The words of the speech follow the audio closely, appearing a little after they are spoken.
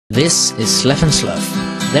This is Sleth and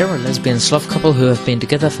Slerh. They're a lesbian sloth couple who have been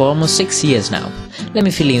together for almost 6 years now. Let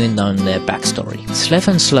me fill you in on their backstory. Sleth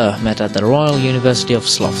and Slerh met at the Royal University of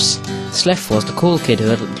Sloths. Sleth was the cool kid who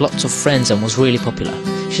had lots of friends and was really popular.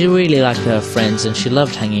 She really liked her friends and she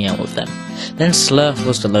loved hanging out with them. Then Slerh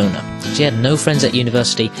was the loner. She had no friends at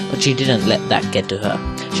university, but she didn't let that get to her.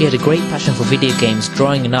 She had a great passion for video games,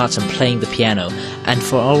 drawing and arts and playing the piano, and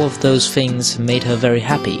for all of those things made her very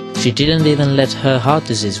happy. She didn't even let her heart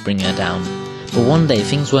disease bring her down. But one day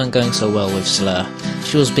things weren't going so well with Slerh.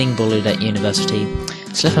 She was being bullied at university.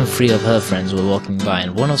 Sleth and 3 of her friends were walking by,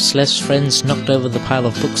 and one of Sleth's friends knocked over the pile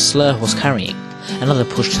of books Slerh was carrying. Another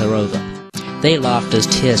pushed her over. They laughed as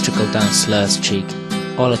tears trickled down Slerh's cheek,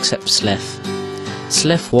 all except Sleth.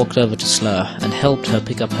 Sleth walked over to Slerh and helped her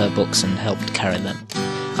pick up her books and helped carry them.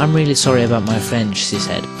 "I'm really sorry about my friend," she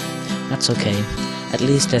said. "That's okay. At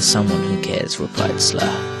least there's someone who cares," replied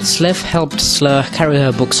Slerh. Sleth helped Slerh carry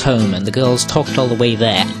her books home, and the girls talked all the way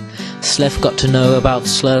there. Sleth got to know about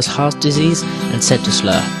Slerh's heart disease and said to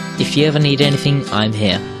Slerh, "If you ever need anything, I'm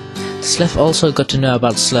here." Sleth also got to know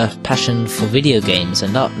about Slerh's passion for video games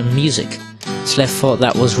and art and music. Sleth thought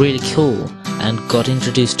that was really cool, and got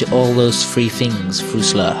introduced to all those 3 things through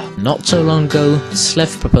Slerh. Not so long ago,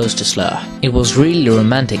 Sleth proposed to Slerh. It was really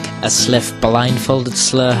romantic, as Sleth blindfolded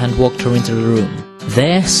Slerh and walked her into the room.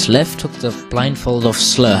 There, Sleth took the blindfold off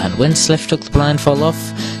Slerh, and when Sleth took the blindfold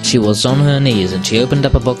off, she was on her knees and she opened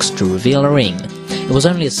up a box to reveal a ring. It was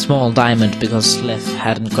only a small diamond because Sleth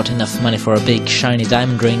hadn't got enough money for a big shiny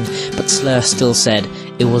diamond ring, but Slerh still said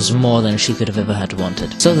it was more than she could have ever had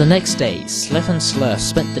wanted. So the next day, Sleth and Slerh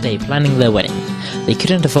spent the day planning their wedding. They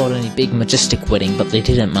couldn't afford any big majestic wedding, but they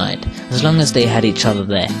didn't mind. As long as they had each other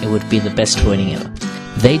there, it would be the best wedding ever.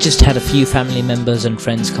 They just had a few family members and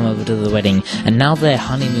friends come over to the wedding, and now they're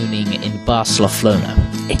honeymooning in Barslothlona.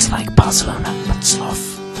 It's like Barcelona, but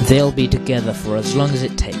sloth. They'll be together for as long as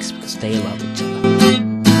it takes because they love each other.